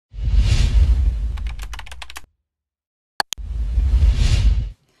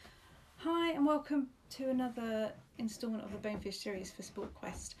welcome to another instalment of the Bonefish series for Sport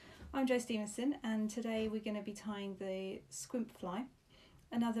Quest. I'm Stephenson, and today we're going to be tying the Squimp fly,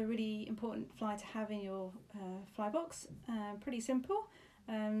 another really important fly to have in your fly box. Pretty simple,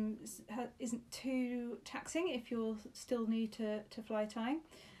 isn't too taxing if you're still new to fly tying,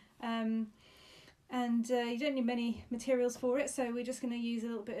 and you don't need many materials for it, so we're just going to use a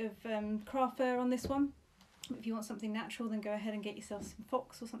little bit of craft fur on this one. If you want something natural, then go ahead and get yourself some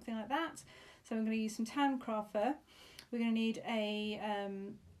fox or something like that. So I'm going to use some tan craft fur. We're going to need a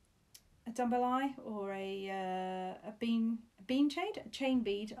dumbbell eye or a chain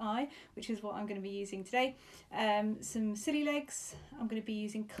bead eye, which is what I'm going to be using today. Some silly legs. I'm going to be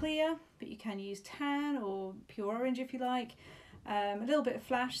using clear, but you can use tan or pure orange if you like. A little bit of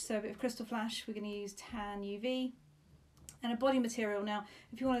flash, so a bit of crystal flash. We're going to use tan UV. And a body material. Now,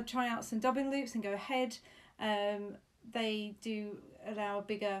 if you want to try out some dubbing loops, then go ahead. They do allow a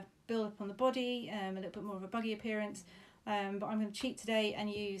bigger build up on the body, a little bit more of a buggy appearance, but I'm going to cheat today and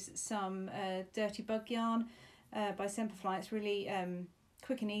use some dirty bug yarn by Semperfly. It's really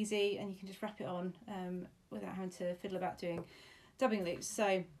quick and easy, and you can just wrap it on without having to fiddle about doing dubbing loops.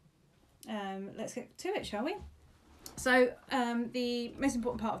 So let's get to it, shall we? So the most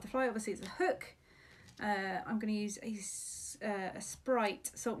important part of the fly obviously is the hook. I'm going to use a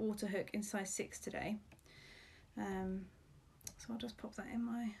Sprite saltwater hook in size 6 today. So I'll just pop that in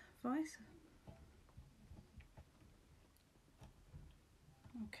my vise.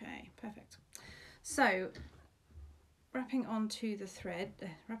 Okay, perfect. So wrapping onto the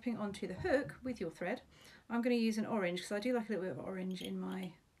hook with your thread, I'm going to use an orange because I do like a little bit of orange in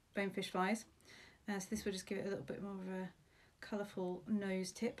my bonefish flies. So this will just give it a little bit more of a colourful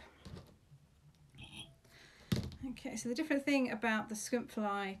nose tip. Okay, so the different thing about the Squimp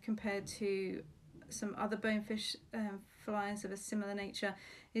fly compared to some other bonefish flies of a similar nature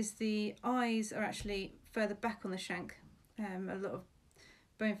is the eyes are actually further back on the shank. A lot of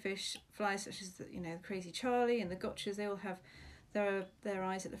bonefish flies, such as the Crazy Charlie and the gotchas, they all have their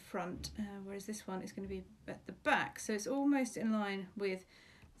eyes at the front, whereas this one is going to be at the back. So it's almost in line with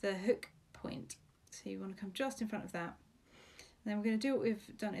the hook point. So you want to come just in front of that. And then we're going to do what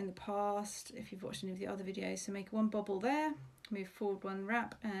we've done in the past, if you've watched any of the other videos. So make one bobble there, move forward one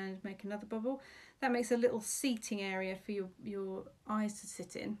wrap and make another bobble. That makes a little seating area for your eyes to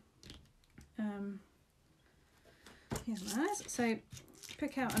sit in. Here's my eyes. So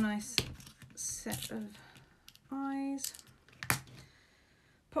pick out a nice set of eyes,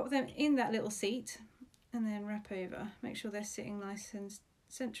 pop them in that little seat and then wrap over. Make sure they're sitting nice and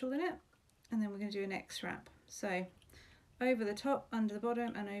central in it. And then we're going to do an X wrap. So over the top, under the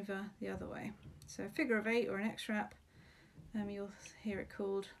bottom and over the other way. So a figure of 8 or an X wrap, you'll hear it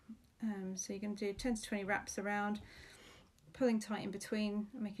called. So you're going to do 10 to 20 wraps around, pulling tight in between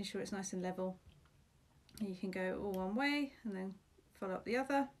and making sure it's nice and level. And you can go all one way and then follow up the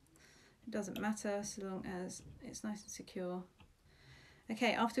other. It doesn't matter so long as it's nice and secure.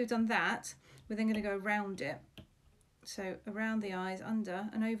 Okay, after we've done that, we're then going to go around it. So around the eyes, under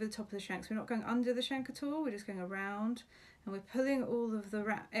and over the top of the shank. So we're not going under the shank at all, we're just going around. And we're pulling all of the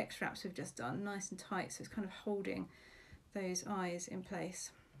X wraps we've just done nice and tight, so it's kind of holding those eyes in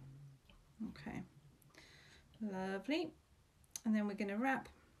place. Okay, lovely. And then we're going to wrap,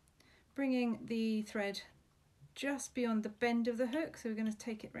 bringing the thread just beyond the bend of the hook, so we're going to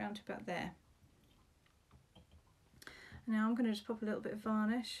take it round to about there. And now I'm going to just pop a little bit of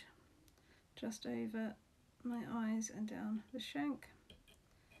varnish just over my eyes and down the shank.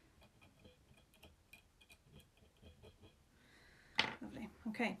 Lovely.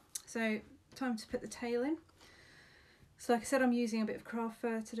 Okay, so time to put the tail in. So like I said, I'm using a bit of craft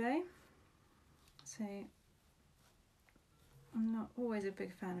fur today. So I'm not always a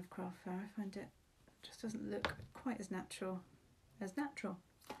big fan of craft fur. I find it just doesn't look quite as natural.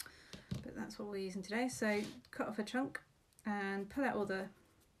 But that's what we're using today. So cut off a chunk and pull out all the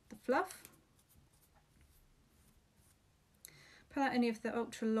fluff. Pull out any of the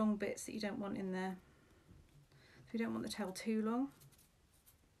ultra long bits that you don't want in there. So you don't want the tail too long.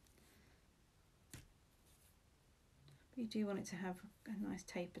 But you do want it to have a nice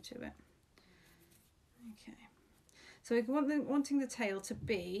taper to it. Okay. So we're wanting the tail to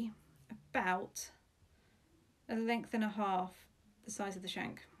be about a length and a half the size of the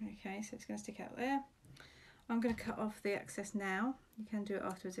shank. Okay, so it's going to stick out there. I'm going to cut off the excess now. You can do it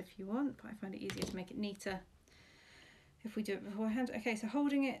afterwards if you want, but I find it easier to make it neater if we do it beforehand. Okay, so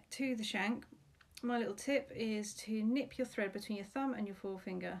holding it to the shank, my little tip is to nip your thread between your thumb and your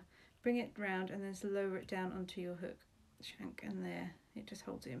forefinger, bring it round and then just lower it down onto your hook shank, and there it just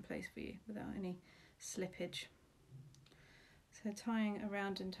holds it in place for you without any slippage. So tying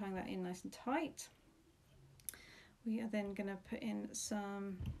around and tying that in nice and tight. We are then going to put in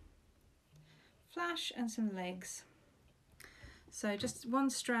some flash and some legs. So just one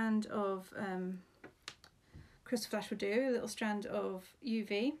strand of crystal flash will do, a little strand of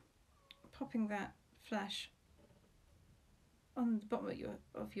UV, popping that flash on the bottom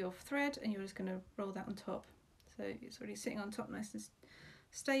of your thread, and you're just going to roll that on top. So it's already sitting on top nice and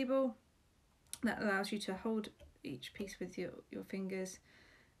stable. That allows you to hold each piece with your fingers,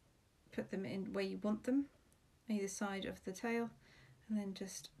 put them in where you want them, either side of the tail, and then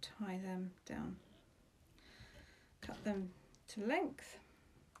just tie them down. Cut them to length.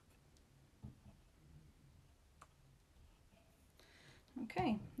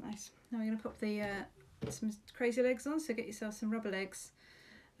 Okay, nice. Now we're going to pop the some crazy legs on, so get yourself some rubber legs,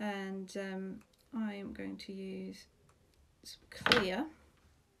 and I am going to use some clear.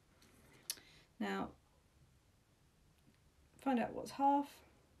 Now find out what's half,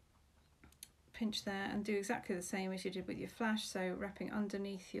 pinch there, and do exactly the same as you did with your flash, so wrapping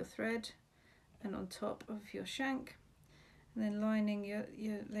underneath your thread and on top of your shank, and then lining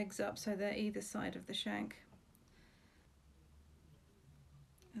your legs up so they're either side of the shank,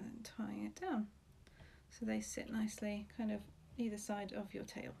 and then tying it down so they sit nicely kind of either side of your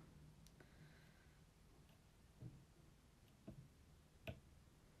tail.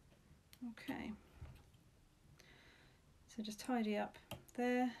 Okay, so just tidy up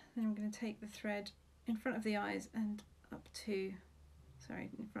there. Then I'm going to take the thread in front of the eyes and up to,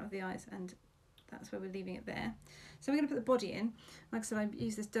 sorry, in front of the eyes, and that's where we're leaving it there. So I'm going to put the body in. Like I said, I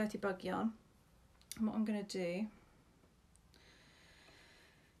use this dirty bug yarn, and what I'm going to do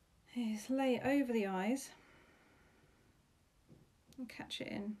is lay it over the eyes and catch it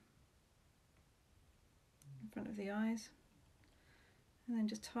in front of the eyes, and then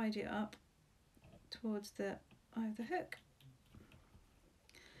just tidy it up towards the eye of the hook.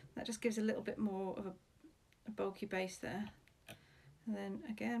 That just gives a little bit more of a bulky base there, and then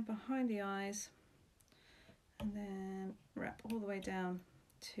again behind the eyes, and then wrap all the way down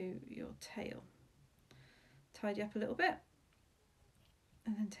to your tail. Tidy up a little bit,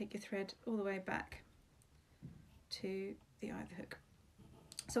 and then take your thread all the way back to the eye of the hook.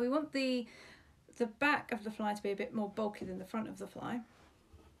 So we want the back of the fly to be a bit more bulky than the front of the fly.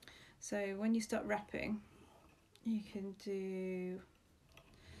 So when you start wrapping, you can do,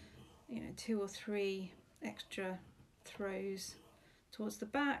 you know, 2 or 3 extra throws towards the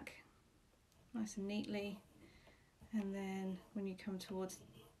back, nice and neatly, and then when you come towards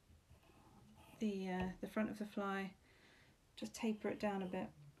the front of the fly, just taper it down a bit.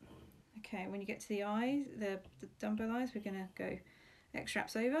 Okay, when you get to the eyes, the dumbbell eyes, we're going to go X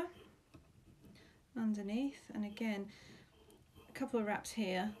wraps over, underneath, and again a couple of wraps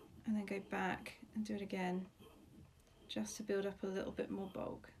here, and then go back and do it again, just to build up a little bit more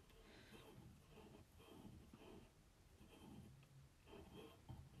bulk.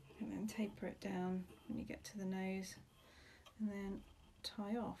 And then taper it down when you get to the nose, and then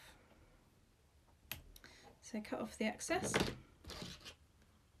tie off. So cut off the excess.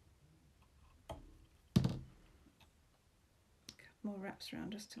 More wraps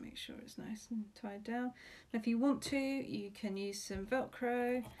around just to make sure it's nice and tied down. Now if you want to, you can use some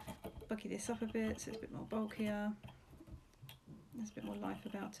Velcro, bucky this up a bit so it's a bit more bulkier. There's a bit more life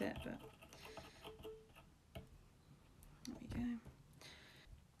about it, but there we go.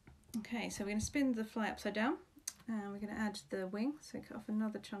 Okay, so we're going to spin the fly upside down, and we're going to add the wing. So cut off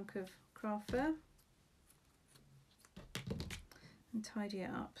another chunk of craft fur and tidy it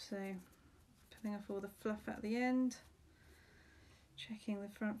up. So pulling off all the fluff at the end, checking the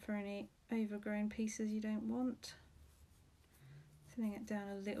front for any overgrown pieces you don't want, thinning it down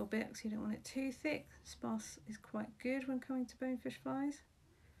a little bit because you don't want it too thick. Sparse is quite good when coming to bonefish flies.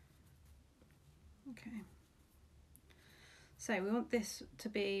 Okay, so we want this to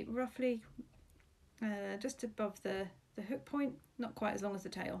be roughly just above the hook point, not quite as long as the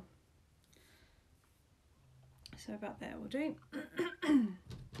tail. So about there will do.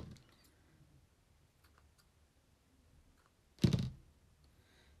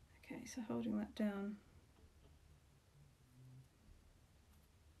 Okay, so holding that down,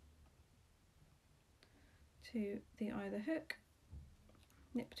 to the eye of the hook,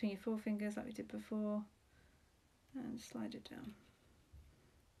 nip between your forefingers like we did before, and slide it down,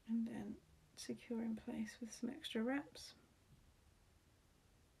 and then secure in place with some extra wraps.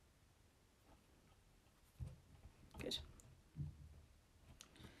 Good.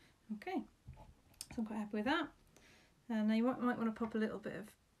 Okay, so I'm quite happy with that. And now you might want to pop a little bit of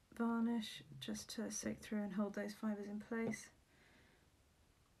varnish just to soak through and hold those fibres in place.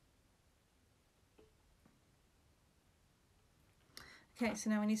 Okay,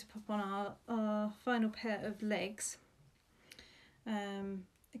 so now we need to pop on our final pair of legs.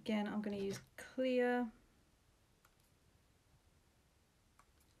 Again, I'm going to use clear,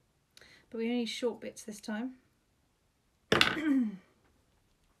 but we only use short bits this time. So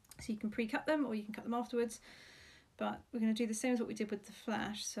you can pre-cut them or you can cut them afterwards, but we're going to do the same as what we did with the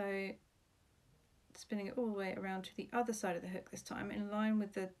flash, so spinning it all the way around to the other side of the hook this time, in line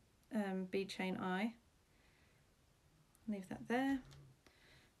with the bead chain eye. Leave that there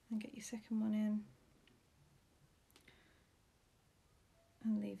and get your second one in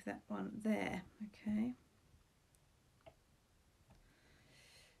and leave that one there. Okay,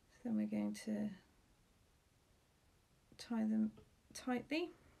 so then we're going to tie them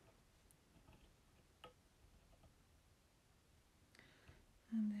tightly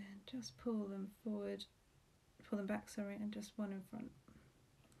and then just pull them forward, pull them back, sorry, and just one in front.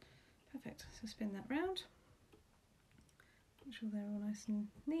 Perfect. So spin that round, make sure they're all nice and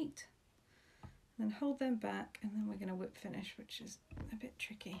neat, and then hold them back, and then we're going to whip finish, which is a bit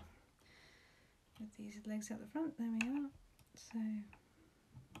tricky with these legs out the front. There we are. So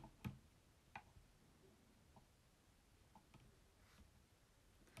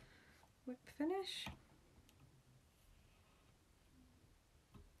whip finish,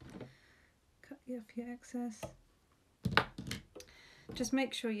 cut off your excess. Just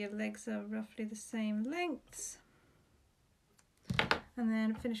make sure your legs are roughly the same lengths, and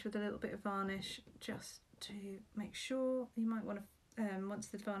then finish with a little bit of varnish just to make sure. You might want to, once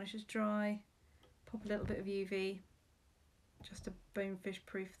the varnish is dry, pop a little bit of UV just to bonefish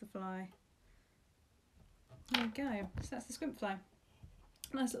proof the fly. There we go. So that's the Squimp fly.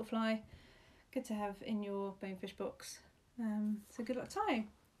 Nice little fly, good to have in your bonefish box. So good luck tying.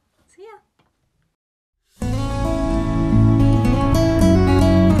 See ya.